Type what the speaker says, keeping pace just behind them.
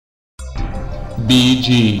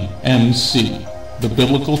BGMC. The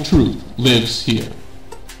biblical truth lives here.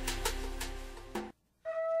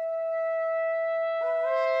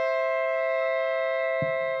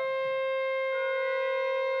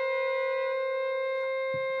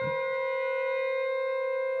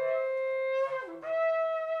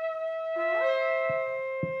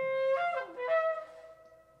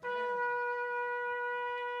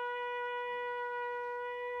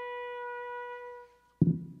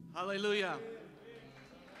 Hallelujah.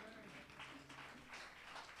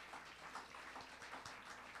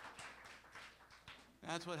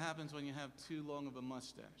 That's what happens when you have too long of a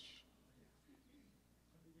mustache.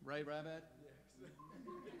 Right, Rabbit?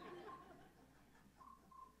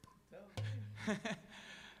 Yes.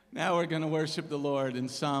 Now we're going to worship the Lord in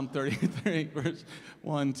Psalm 33, verse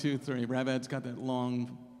 1, 2, 3. Rabbit's got that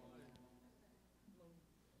long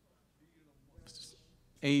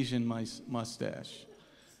Asian mustache.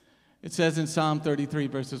 It says in Psalm 33,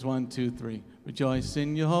 verses 1, 2, 3, rejoice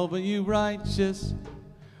in Jehovah, you righteous.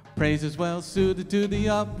 Praise is well suited to the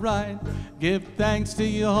upright. Give thanks to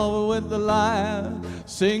Jehovah with the lyre.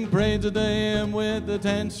 Sing praise to him with the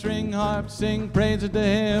 10-string harp. Sing praise to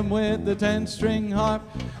him with the 10-string harp.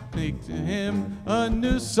 Make to him a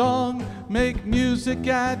new song. Make music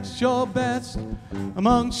at your best.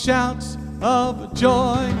 Among shouts of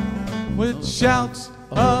joy. With shouts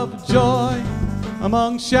of joy.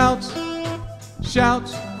 Among shouts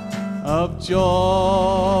of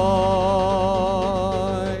joy.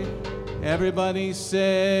 Everybody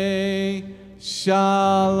say shalom.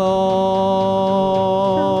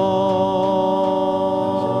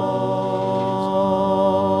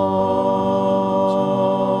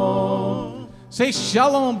 Say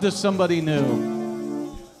shalom to somebody new.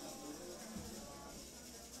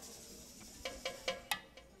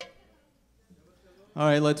 All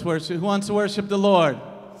right, let's worship. Who wants to worship the Lord?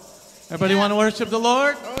 Everybody want to worship the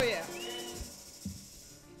Lord? Oh, yeah.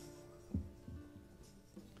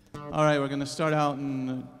 All right, we're going to start out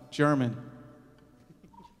in German.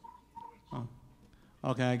 Oh.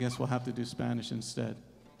 Okay, I guess we'll have to do Spanish instead.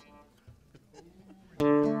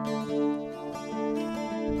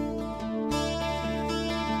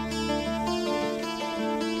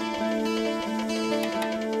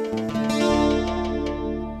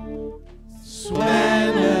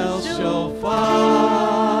 Suena el shofar,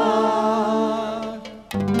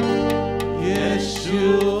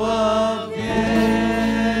 Yeshua viene.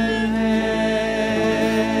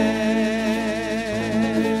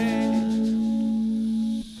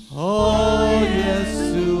 Oye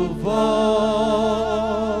su voz,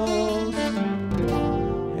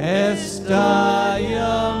 está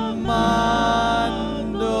llamando.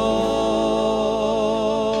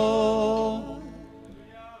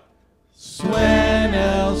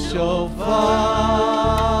 Suena el shofar,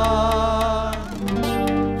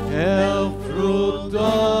 el fruto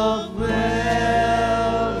vuelve,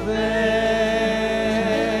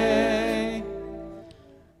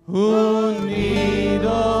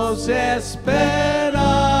 unidos esperan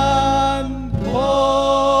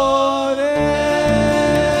por él.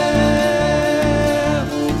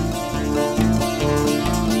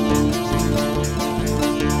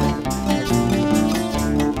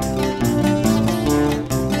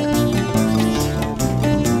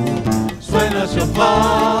 Suena el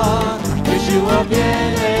shofar, Yeshua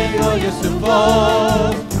viene y oye su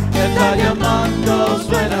voz, está llamando,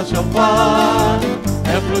 suena el shofar,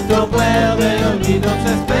 el fruto vuelve, unidos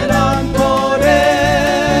esperan por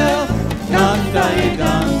él, canta y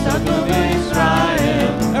danza con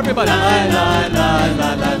Israel. Everybody, la la la la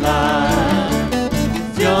la la,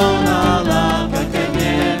 Sion alaba que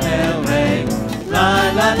viene el rey, la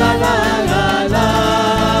la la la la la,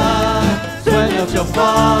 suena el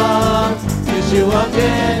shofar, Yeshua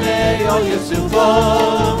viene y oye su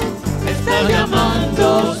voz, está llamando,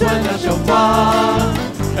 suena el shofar,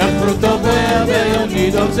 el fruto verde y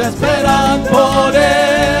unidos esperan por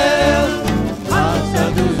él. Alza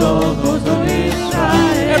tus ojos, oh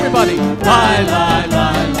Israel. Everybody, la la la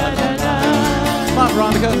la la la. Come on,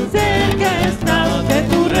 Veronica. Cerca está de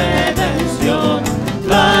tu redención.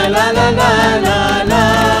 La la la la la la.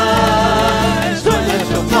 Suena el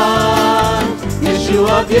shofar,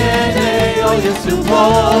 Yeshua viene y oye su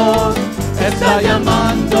voz, está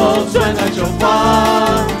llamando, suena el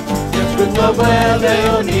shofar, y el fruto vuelve,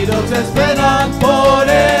 unidos esperan por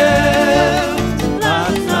él.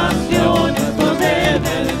 Las naciones poder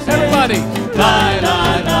del cielo. Everybody, la la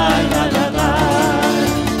la la la la.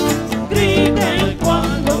 Griten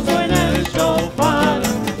cuando suena el shofar.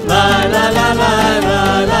 La la la la la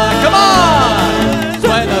la. Come on,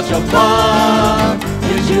 suena el shofar.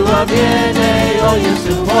 Yeshua viene y oye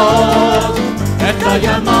su voz, está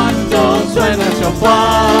llamando, suena el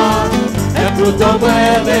shofar. El fruto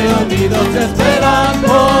vuelve, unidos esperan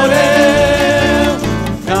por él.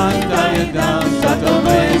 Canta y danza todo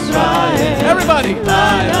Israel. Everybody.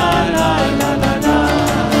 La, la, la, la, la, la.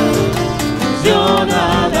 Funciona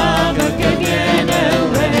la que viene el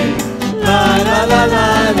rey. La, la, la, la,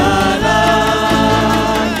 la, la.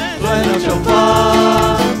 Suena el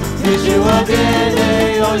shofar. Yeshua viene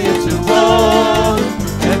y oye su voz.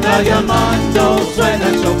 Está llamando, suena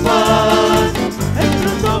el shofar. El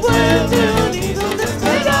fruto vuelve, unidos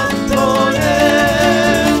esperan por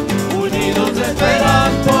él. Unidos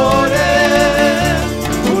esperan por él.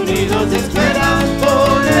 Unidos esperan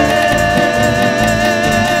por él.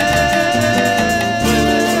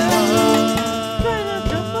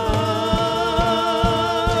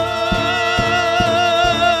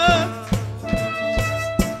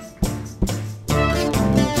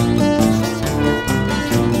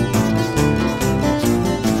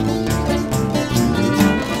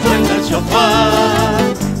 Suena el shofar,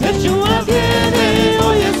 Yeshua viene,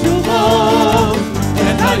 oye su voz,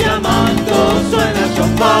 está llamando, suena el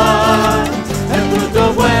shofar, el fruto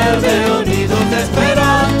vuelve, unidos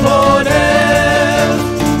esperan por él,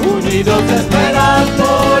 unidos esperan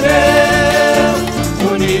por él,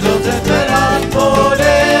 unidos esperan por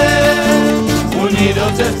él,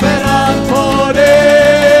 unidos esperan por él.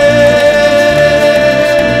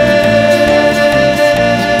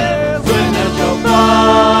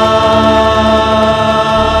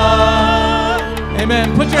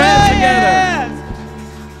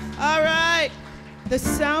 The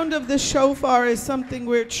sound of the shofar is something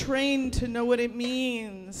we're trained to know what it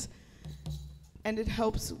means. And it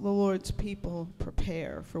helps the Lord's people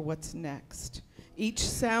prepare for what's next. Each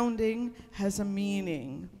sounding has a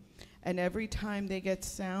meaning. And every time they get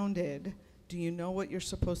sounded, do you know what you're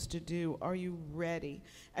supposed to do? Are you ready?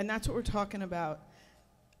 And that's what we're talking about.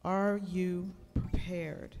 Are you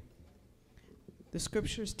prepared? The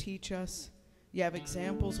scriptures teach us. You have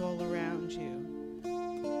examples all around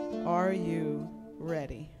you. Are you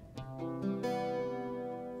ready?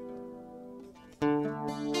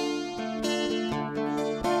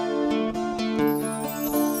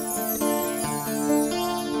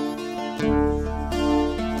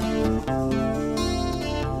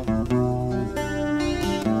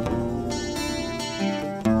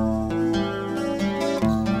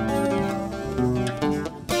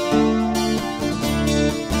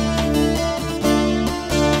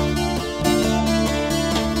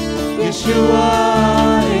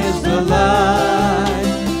 Yeshua is the light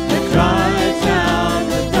that drives out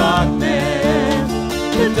the darkness.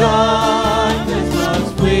 The darkness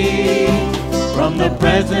must flee from the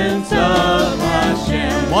presence of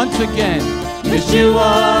Hashem. Once again.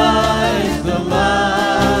 Yeshua is the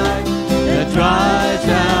light that drives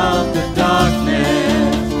out the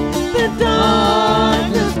darkness. The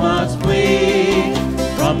darkness must flee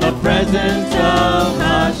from the presence of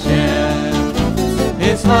Hashem.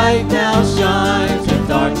 His light now shines, the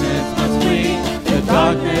darkness must flee. The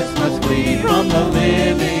darkness must flee from the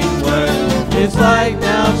living word. His light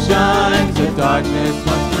now shines, the darkness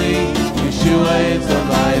must flee. Yeshua is the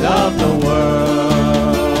light of the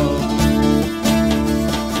world.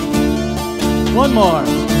 One more.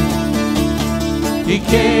 He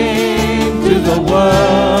came to the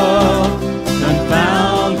world,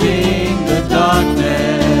 confounding the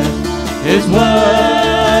darkness. His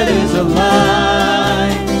word is a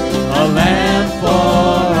light, a lamp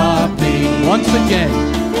for our feet. Once again.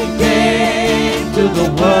 He came to the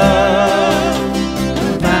world,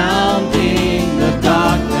 confounding the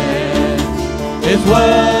darkness. His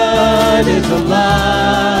word is a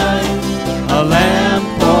light, a lamp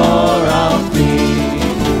for our feet.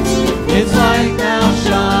 His light now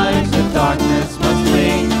shines, the darkness must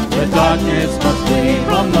flee. The darkness must flee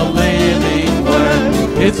from the living word.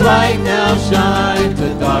 His light now shines,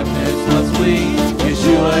 the darkness must flee.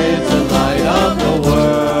 Yeshua is the light of the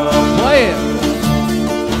world. Play it.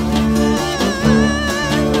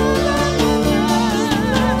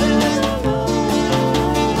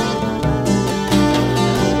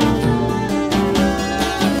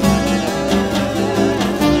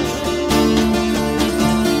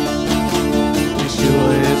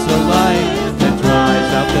 Yeshua is the light that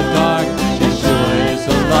drives out the darkness. Yeshua is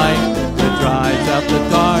the light that drives out the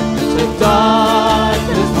darkness. The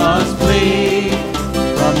darkness must flee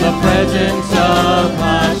from the presence of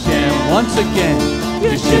Hashem. Once again.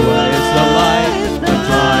 Yeshua is the light that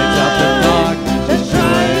drives out the darkness.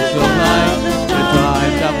 Yeshua is the light that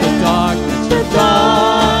drives out the darkness. The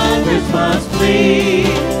darkness must flee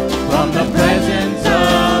from the presence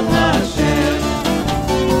of Hashem.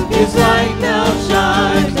 His light now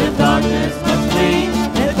shines, the darkness must flee.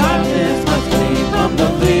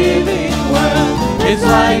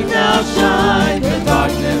 light now shines, the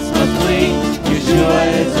darkness must flee. Yeshua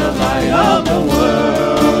is the light of the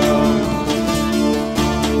world.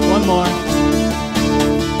 One more.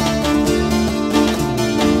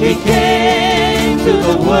 He came to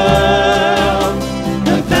the world,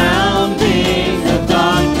 confounding the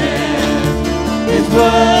darkness. His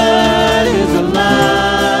word is a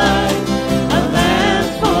light, a lamp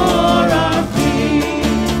for our feet.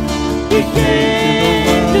 He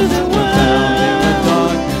came to the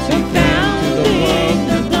world, confounding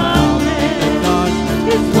the darkness.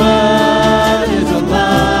 His word is a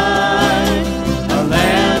light, a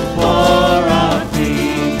lamp for our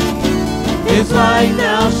feet. His light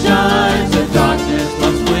now shines, the darkness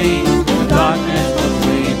must flee. The darkness must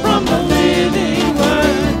flee from the living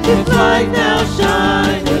word. His light now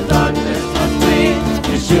shines, the darkness must flee.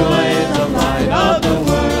 Yeshua is the light of the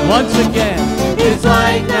world. Once again, His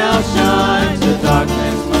light now shines, the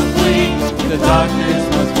darkness must flee. The darkness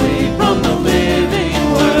must flee from the living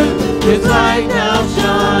word. His light now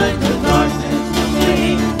shines, the darkness must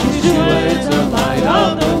flee. Yeshua is the light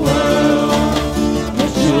of the world.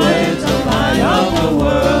 Yeshua is the light of the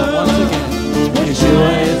world. Once again,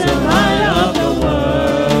 Yeshua is the light of the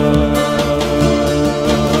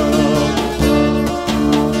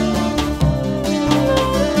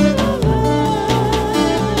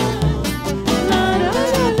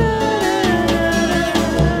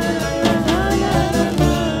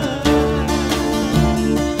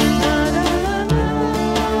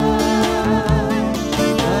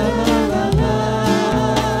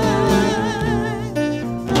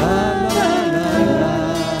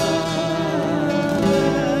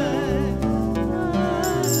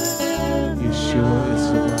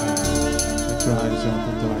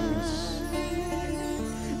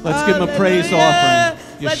Let's give Him a praise offering.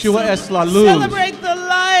 Yeshua es la luz. Celebrate the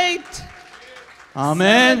light.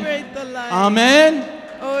 Amen. Celebrate the light. Amen.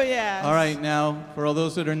 Oh, yes. All right, now, for all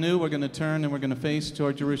those that are new, we're going to turn and we're going to face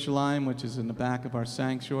toward Jerusalem, which is in the back of our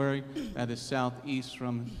sanctuary. That is southeast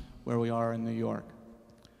from where we are in New York.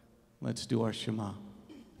 Let's do our Shema.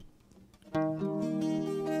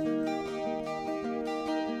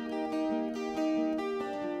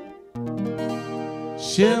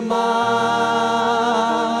 Shema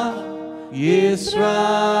Yisrael,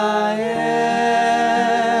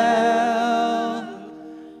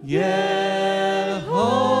 Yehovah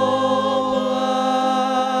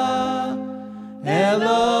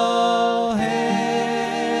Eloheinu,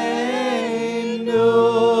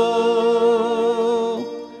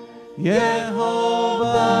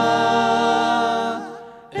 Yehovah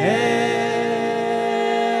Ehad,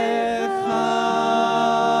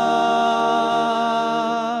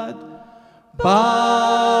 Baruch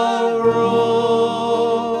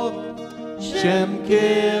Shem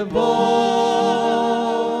Kivod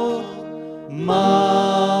Malkuto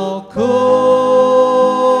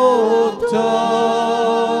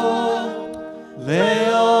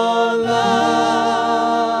Leolam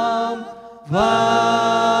Vayed.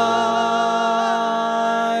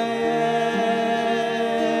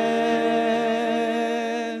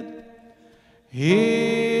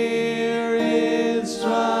 Hear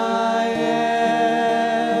Israel,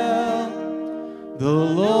 the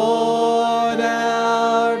Lord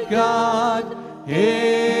our God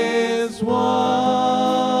is one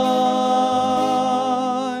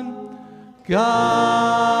God.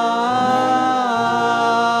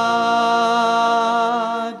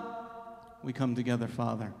 We come together,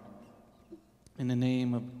 Father, in the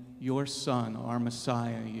name of your Son, our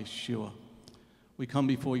Messiah, Yeshua. We come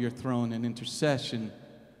before your throne in intercession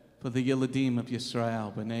for the Yeladim of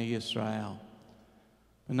Yisrael, B'nai Yisrael.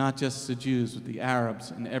 But not just the Jews, but the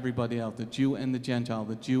Arabs and everybody else, the Jew and the Gentile,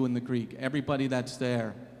 the Jew and the Greek, everybody that's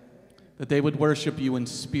there, that they would worship you in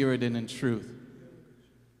spirit and in truth.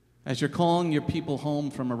 As you're calling your people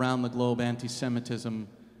home from around the globe, anti-Semitism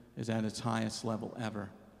is at its highest level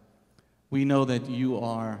ever. We know that you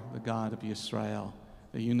are the God of Yisrael,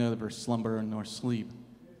 that you never slumber nor sleep.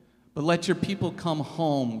 But let your people come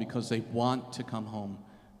home because they want to come home,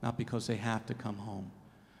 not because they have to come home.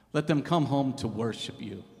 Let them come home to worship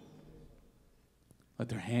you. Let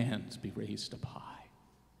their hands be raised up high.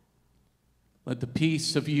 Let the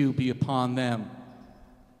peace of you be upon them,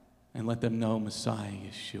 and let them know Messiah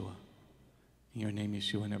Yeshua. In your name,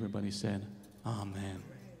 Yeshua, and everybody said, Amen.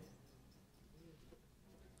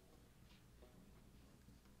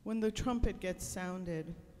 When the trumpet gets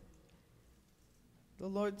sounded, the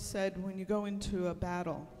Lord said, when you go into a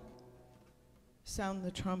battle, sound the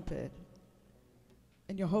trumpet,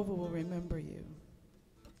 and Jehovah will remember you,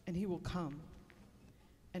 and he will come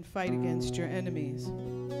and fight against your enemies.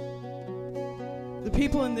 The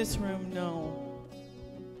people in this room know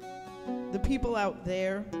The people out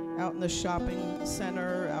there, out in the shopping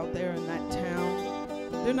center, out there in that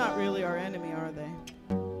town, they're not really our enemy, are they?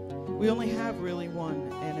 We only have really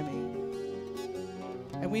one enemy.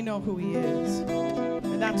 And we know who he is.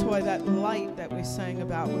 And that's why that light that we sang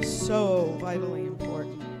about was so vitally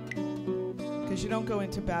important. Because you don't go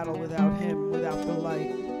into battle without him, without the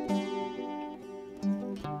light.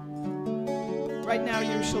 Right now,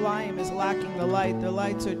 Yerushalayim is lacking the light. Their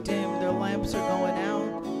lights are dim. Their lamps are going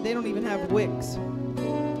out. They don't even have wicks.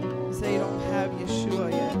 Because they don't have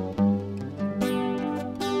Yeshua yet.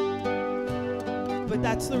 But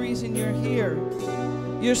that's the reason you're here.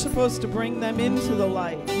 You're supposed to bring them into the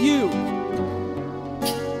light. You.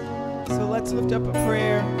 So let's lift up a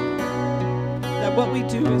prayer that what we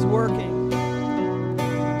do is working.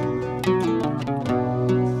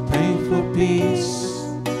 Pray for peace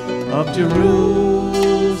of Jerusalem,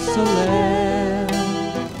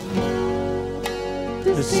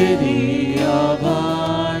 the city of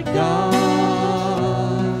our God.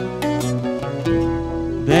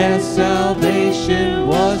 Their salvation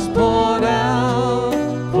was poured out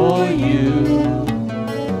for you,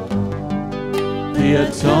 the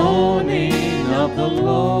atoning of the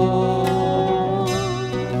Lord.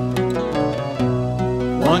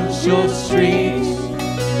 Once your streets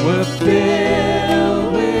were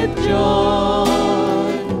filled with joy,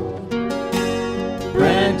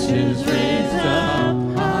 branches raised up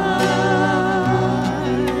high,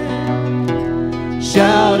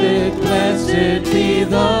 shouted, blessed be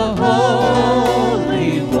the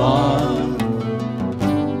Holy One,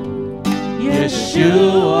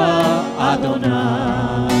 Yeshua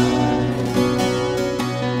Adonai.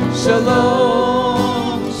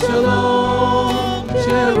 Shalom, shalom,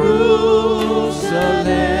 Jerusalem.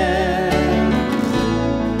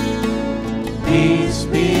 Peace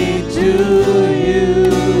be to you.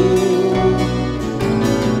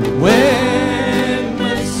 When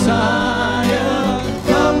Messiah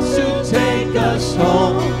comes to take us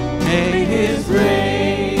home, may his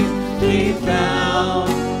grace be found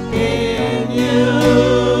in you.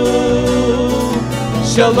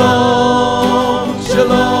 Shalom,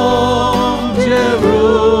 shalom, Jerusalem.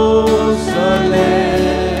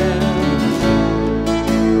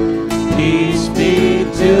 Peace be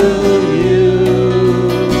to you.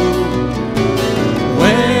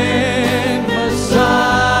 When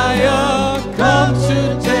Messiah comes to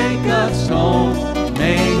take us home,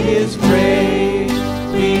 may his praise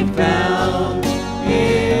be found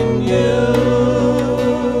in you.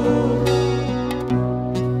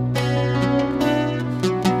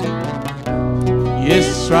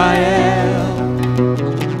 Israel,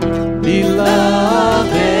 beloved,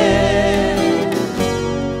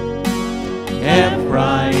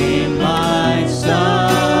 Ephraim, my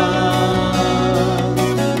son,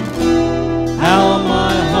 how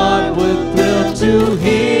my heart would thrill to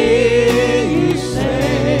hear you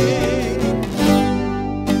say,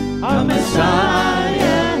 our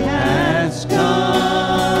Messiah has come.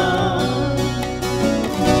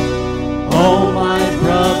 Oh, my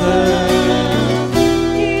brother,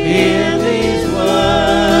 hear these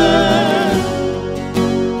words,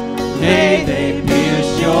 may they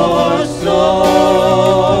pierce your soul.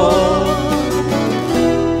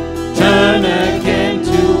 Turn again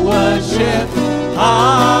to worship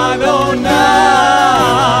Adonai,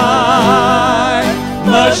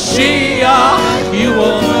 Mashiach you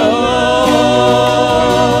will know.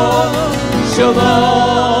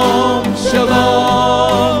 Shalom,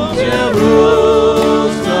 shalom, Jerusalem.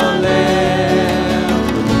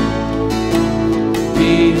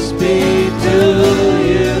 Peace be to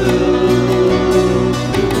you.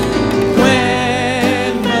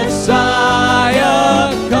 When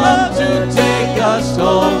Messiah comes to take us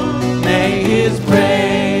home, may his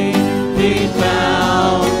praise be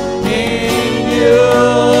found in you.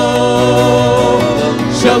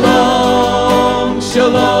 Shalom,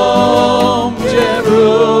 shalom,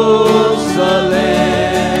 Jerusalem.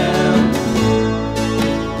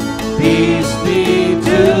 Peace be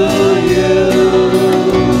to you.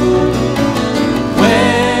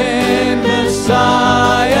 When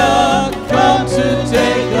Messiah comes to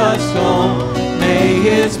take us home, may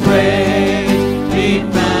his praise be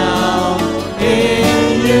found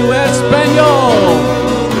in you. Espanol.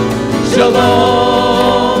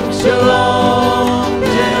 Shalom, shalom,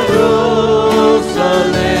 Jerusalem.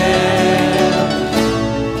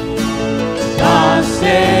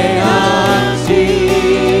 Paseanti.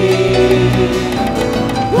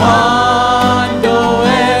 Cuando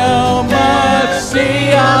el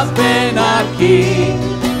Mesías ven aquí,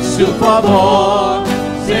 su favor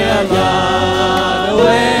se ha dado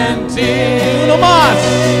en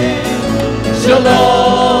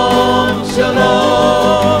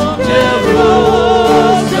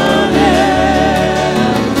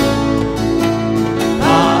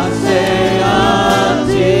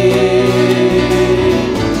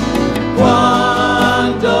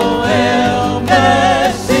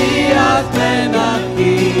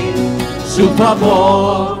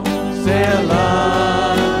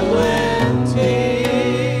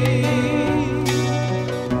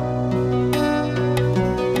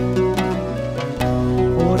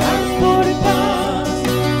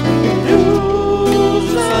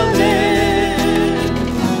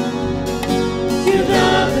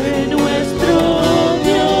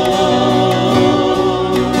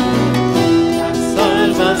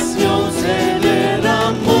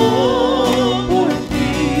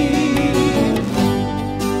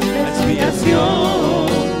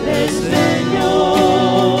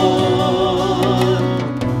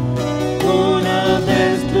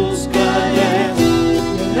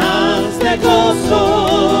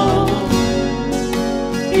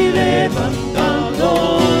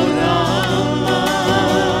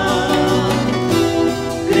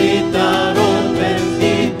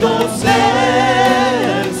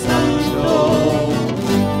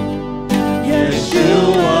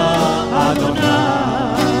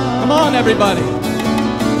everybody.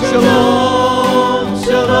 Shalom,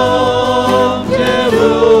 shalom,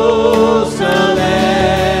 Jerusalem.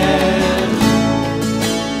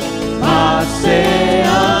 Hace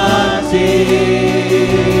a ti.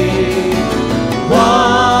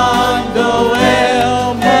 Cuando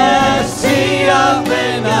el Mesías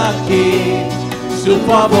ven aquí, su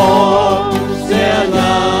favor sea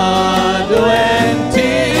dado en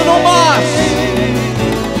ti. Uno más.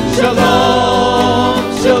 Shalom,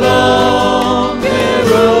 shalom,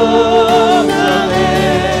 Jerusalem.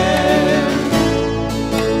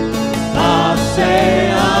 Hace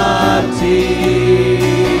a ti.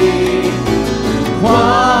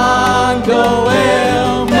 Cuando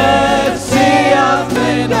el Mesías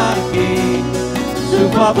ven aquí, su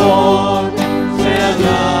favor sea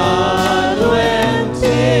dado en ti.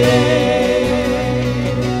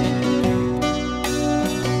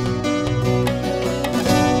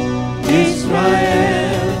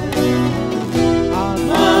 Israel,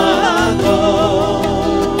 amado,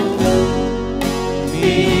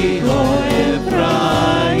 hijo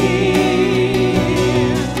Efraín,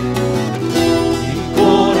 mi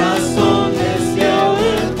corazón deseó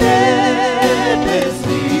verte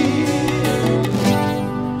vestir.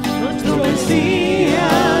 Nuestro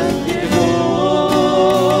Mesías llegó.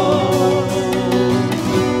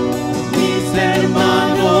 Mis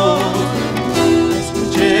hermanos,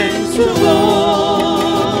 escuchen su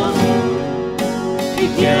voz y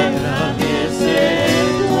que atraviese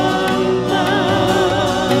tu alma.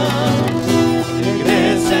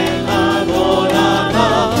 Regresen a adorar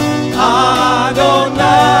a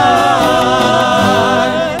Adonai.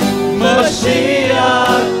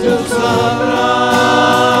 Mashiach tu sabrás.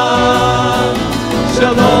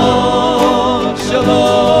 Shalom,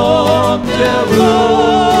 shalom, Jerusalem.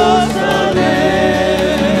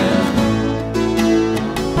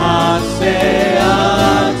 Hace a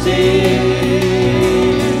ti.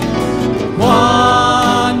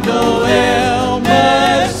 Cuando el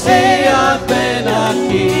Mesías ven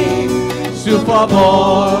aquí, su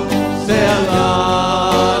favor sea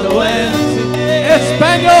dado en ti.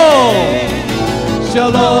 Español.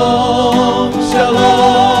 Shalom,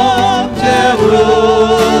 shalom, Jerusalem.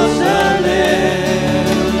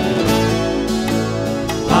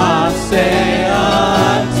 Hace a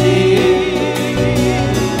ti.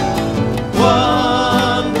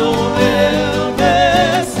 Cuando el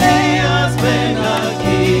Mesías ven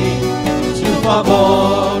aquí, su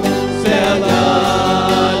favor sea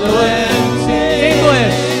dado en ti.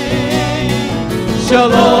 English.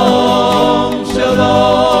 Shalom,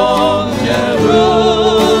 shalom, Jerusalem.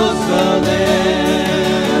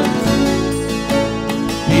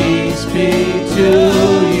 Peace be to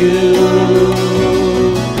you.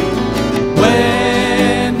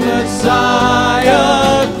 When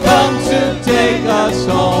Messiah comes to take us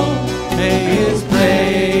home, may his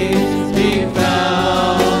praise be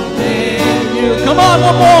found in you. Come on,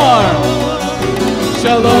 one more.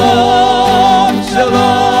 Shalom,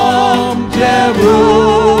 shalom, Jerusalem.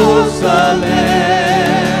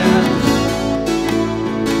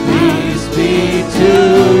 Peace be to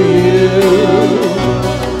you.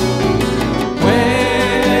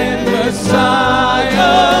 When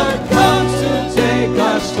Messiah comes to take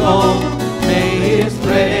us home, may his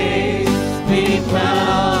praise be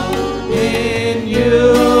found in you.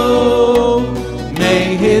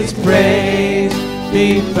 May his praise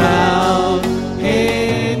be found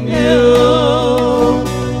in you.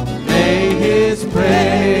 May his praise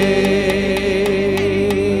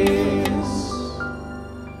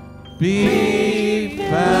be found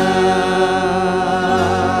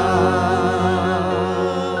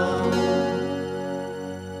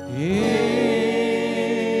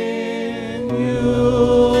in you.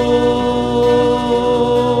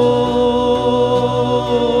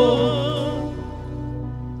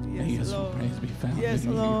 May his praise be found Yes,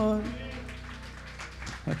 in you. Lord.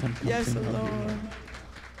 Let them come Yes, to know you. Lord.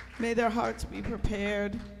 May their hearts be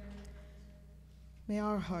prepared. May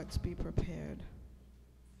our hearts be prepared.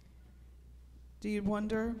 Do you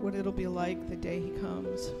wonder what it'll be like the day he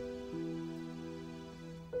comes?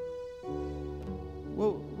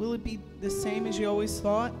 Will it be the same as you always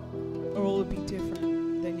thought, or will it be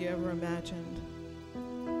different than you ever imagined?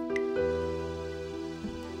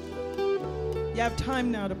 You have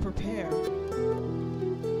time now to prepare.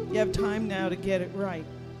 You have time now to get it right.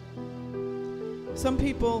 Some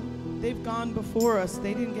people, they've gone before us.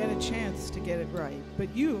 They didn't get a chance to get it right.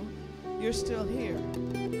 But you're still here.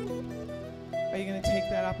 Are you going to take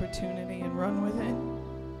that opportunity and run with it?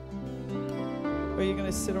 Or are you going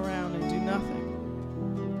to sit around and do nothing?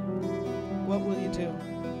 What will you do?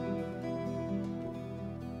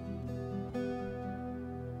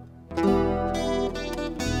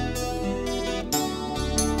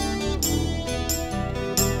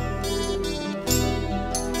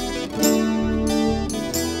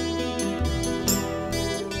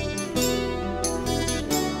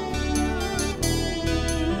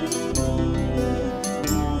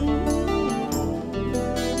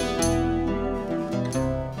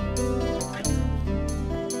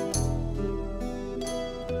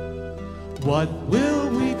 What will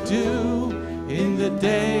we do in the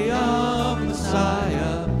day of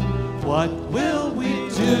Messiah? What will we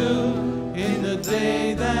do in the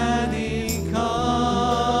day that he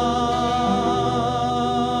comes?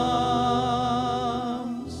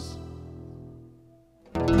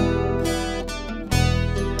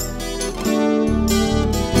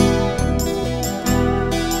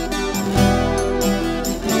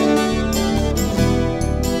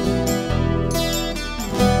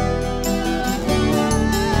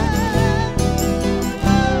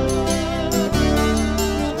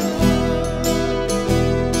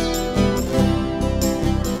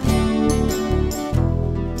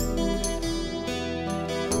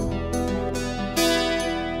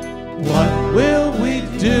 What will we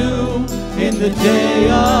do in the day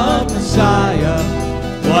of Messiah?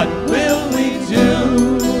 What will we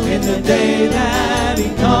do in the day that he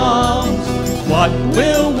comes? What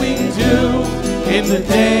will we do in the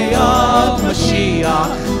day of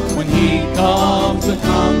Mashiach, when he comes to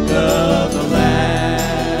conquer the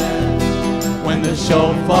land? When the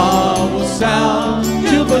shofar will sound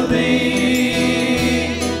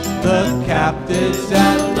jubilee, the captives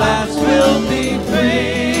at last will be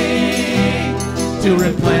free, to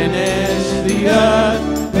replenish the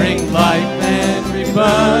earth, bring life and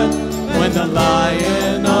rebirth, when the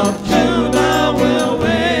Lion of Judah will reign.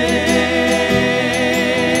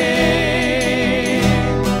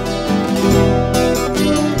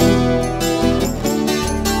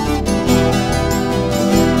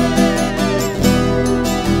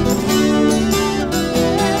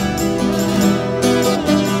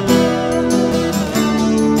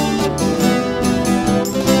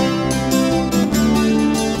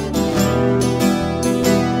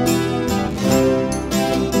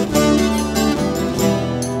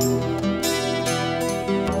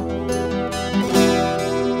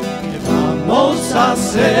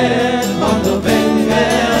 Said cuando venga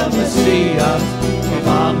el Mesías, que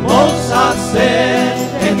vamos a hacer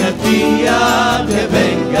en el día que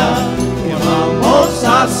venga, que vamos a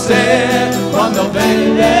hacer cuando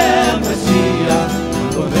venga el Mesías,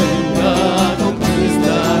 cuando venga a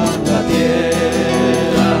conquistar la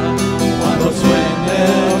tierra, cuando suene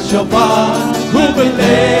el shofar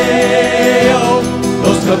jubileo,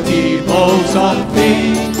 los cautivos al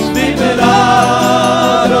fin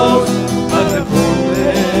liberados,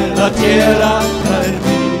 la tierra traer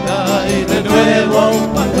vida y de nuevo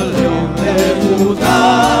cuando el león de Judá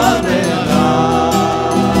reinará.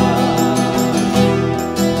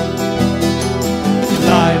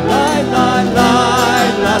 La la la la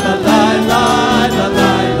la la la la la la la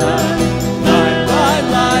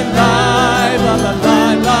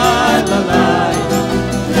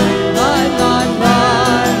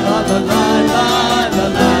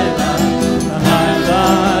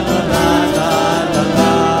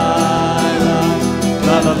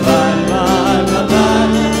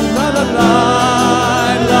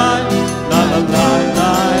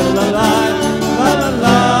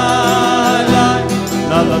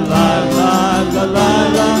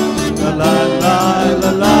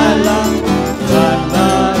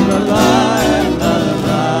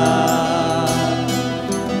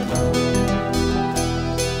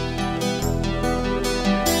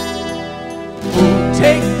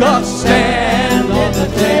Take a stand on the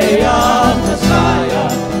day of Messiah,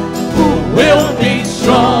 who will be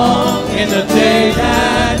strong in the day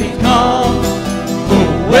that he comes, who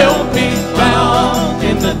will be found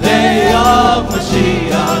in the day of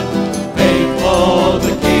Mashiach, faithful to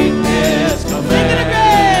keep his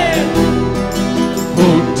command.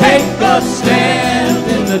 Who take a stand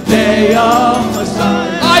in the day of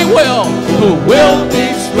Messiah, I will, who will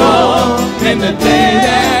be strong in the day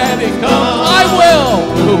that he comes, I will,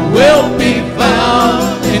 who will be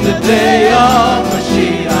found in the day of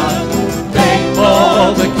Mashiach,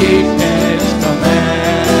 faithful to keep his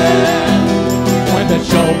command. When the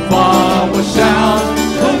shofar will sound,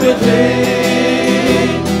 who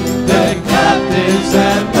believe the captives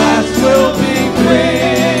at last will be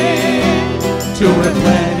free, to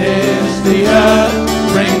replenish the earth,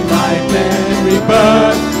 bring life and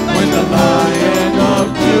rebirth, when the Lion of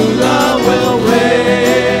Judah will reign.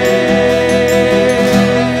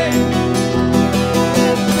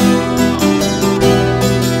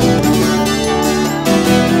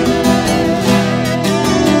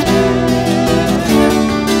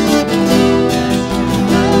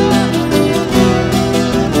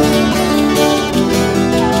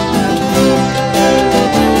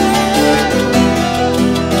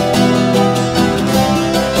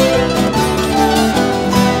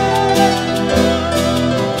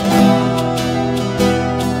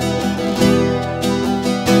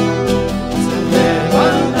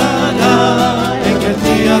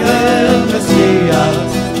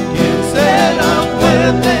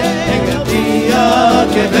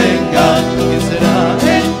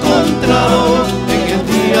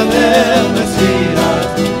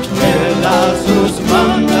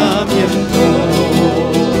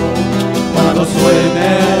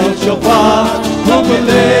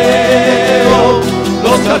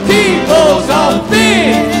 cautivos al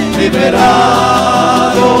fin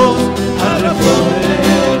liberados, al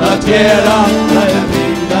refugio de la tierra, la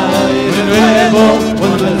vida y de nuevo,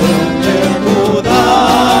 cuando el león de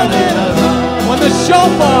Judá le dará. When the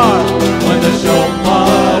shofar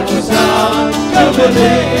will sound,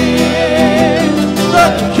 jubilee, the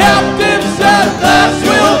captives at last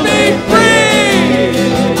will be free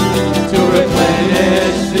to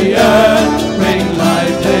replenish the earth, bring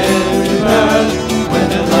life and rebirth. When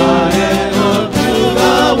the Lion of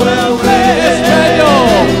Judah will reign,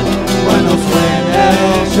 cuando suene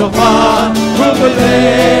el shofar,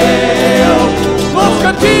 jubileo, los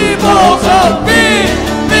cautivos al fin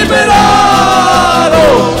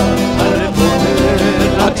liberados, al reponer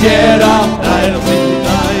la tierra, traer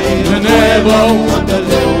vida y de nuevo, cuando el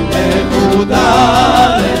león de Judá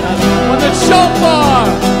le dará. When the shofar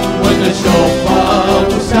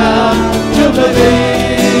will sound, jubilee,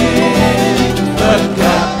 the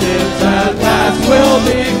captives at last will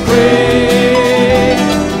be free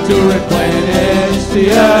to replenish the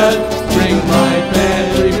earth, bring life and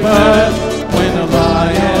rebirth. When the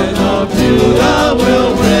Lion of Judah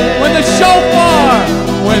will reign, when the shofar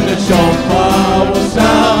will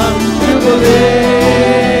sound,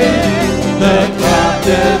 jubilee, the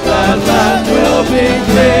captives at last will be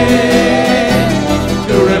free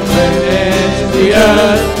to replenish the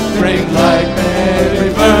earth, bring life and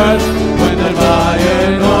rebirth. When the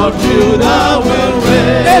Lion of Judah will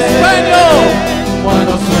reign. Español,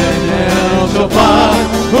 cuando suene el shofar,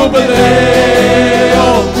 jubileo,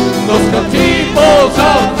 los cautivos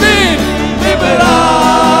al fin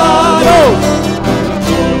liberados,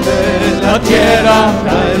 de la tierra,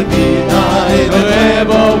 traer vida y de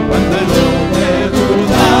nuevo, cuando el león de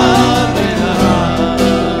Judá le dará.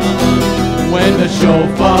 When the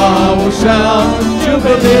shofar will sound,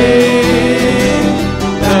 jubilee,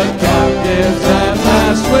 the captives at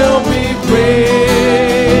last will be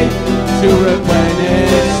free to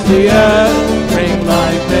replenish the earth, bring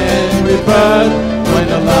life and rebirth. When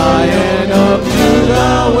the Lion of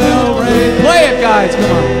Judah will reign. Play it, guys,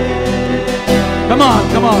 come on. Come on,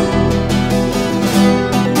 come on.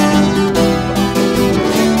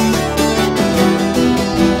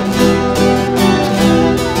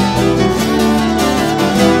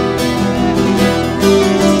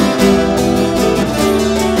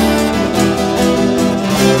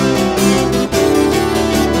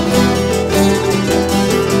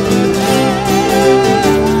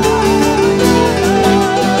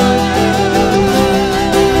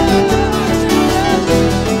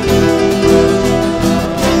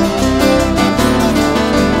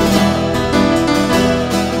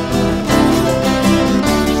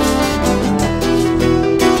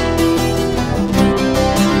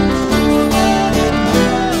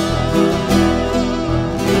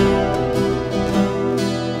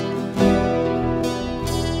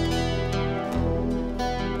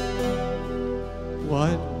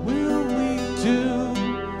 What will we do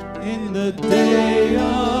in the day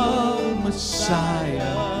of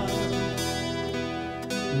Messiah?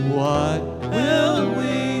 What will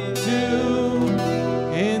we do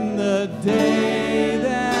in the day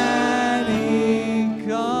that He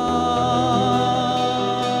comes?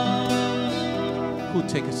 Who'll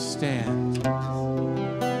take a stand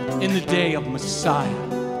in the day of Messiah?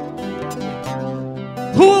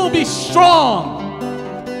 Who will be strong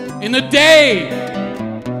in the day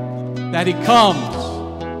that He comes?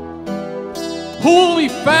 Who will be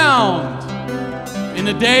found in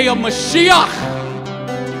the day of Mashiach?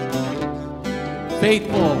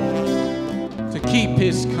 Faithful to keep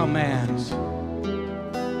His commands.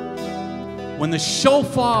 When the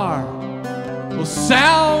shofar will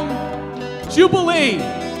sound jubilee,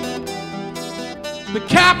 the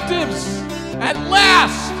captives at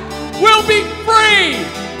last will be free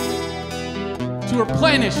to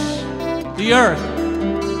replenish the earth,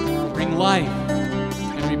 bring life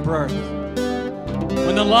and rebirth.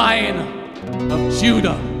 When the Lion of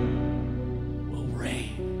Judah will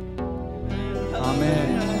reign.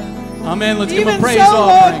 Amen. Amen. Let's give Him a praise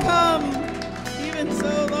offering. Even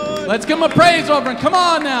so, Lord. Let's give Him a praise offering. Come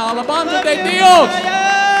on now. Alabanza de Dios.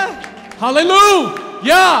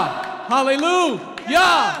 Hallelujah.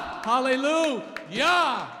 Hallelujah.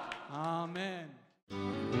 Hallelujah. Amen.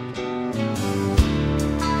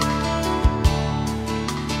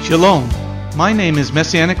 Shalom. My name is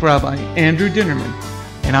Messianic Rabbi Andrew Dinnerman,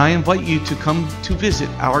 and I invite you to come to visit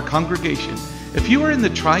our congregation. If you are in the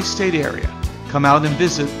tri-state area, come out and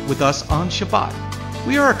visit with us on Shabbat.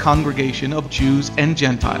 We are a congregation of Jews and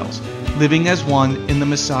Gentiles, living as one in the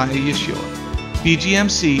Messiah Yeshua.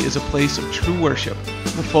 BGMC is a place of true worship.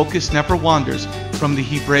 The focus never wanders from the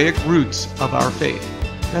Hebraic roots of our faith.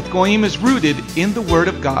 Beth Goyim is rooted in the Word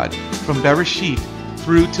of God from Bereshit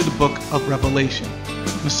through to the book of Revelation.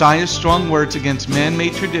 Messiah's strong words against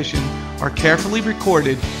man-made tradition are carefully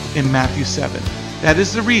recorded in Matthew 7. That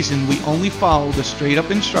is the reason we only follow the straight-up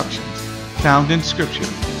instructions found in Scripture,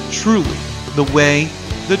 truly the way,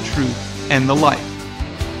 the truth, and the life.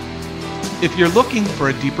 If you're looking for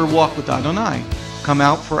a deeper walk with Adonai, come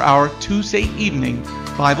out for our Tuesday evening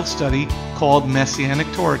Bible study called Messianic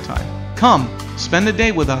Torah Time. Come, spend a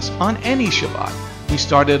day with us on any Shabbat. We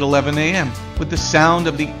start at 11 a.m. with the sound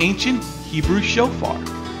of the ancient Hebrew shofar.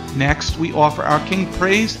 Next, we offer our King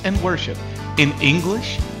praise and worship in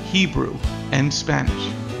English, Hebrew, and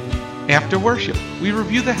Spanish. After worship, we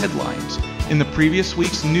review the headlines in the previous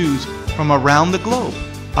week's news from around the globe,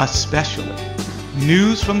 especially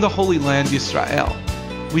news from the Holy Land, Israel.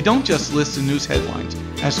 We don't just list the news headlines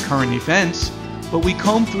as current events, but we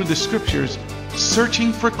comb through the scriptures,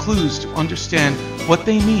 searching for clues to understand what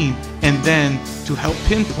they mean and then to help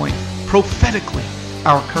pinpoint prophetically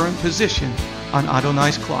our current position on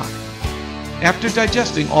Adonai's clock. After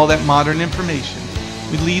digesting all that modern information,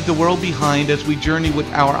 we leave the world behind as we journey with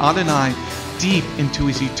our Adonai deep into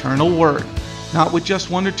His eternal Word, not with just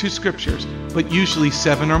 1 or 2 scriptures, but usually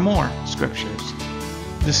 7 or more scriptures.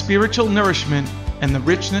 The spiritual nourishment and the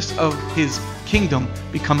richness of His kingdom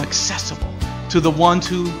become accessible to the ones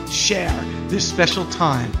who share this special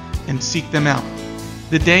time and seek them out.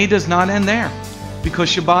 The day does not end there. Because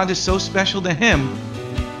Shabbat is so special to Him,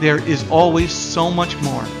 there is always so much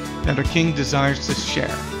more that our King desires to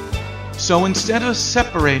share. So instead of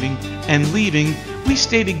separating and leaving, we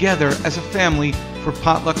stay together as a family for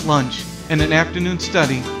potluck lunch and an afternoon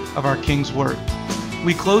study of our King's Word.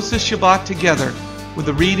 We close the Shabbat together with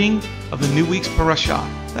a reading of the new week's parashah.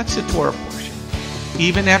 That's the Torah portion.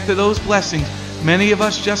 Even after those blessings, many of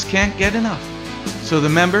us just can't get enough. So the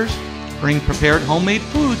members bring prepared homemade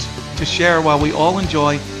foods to share while we all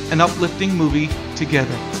enjoy an uplifting movie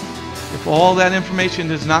together. If all that information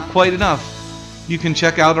is not quite enough, you can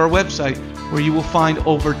check out our website where you will find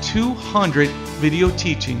over 200 video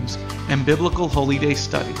teachings and biblical holy day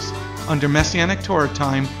studies. Under Messianic Torah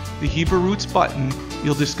Time, the Hebrew Roots button,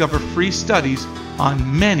 you'll discover free studies on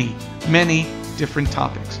many different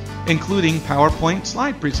topics, including PowerPoint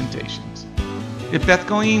slide presentations. If Beth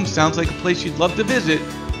Goyim sounds like a place you'd love to visit,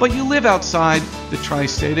 but you live outside the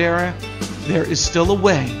tri-state area, there is still a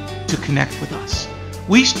way to connect with us.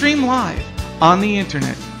 We stream live on the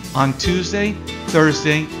internet on Tuesday,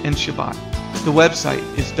 Thursday, and Shabbat. The website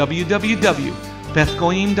is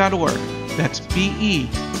www.bethgoyim.org. That's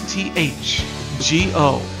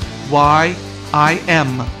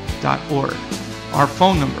BETHGOYIM.org. Our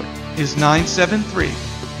phone number is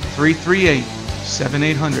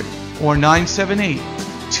 973-338-7800 or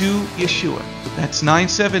 978-2-YESHUA. That's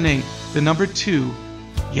 978, the number 2,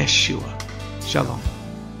 Yeshua. Shalom.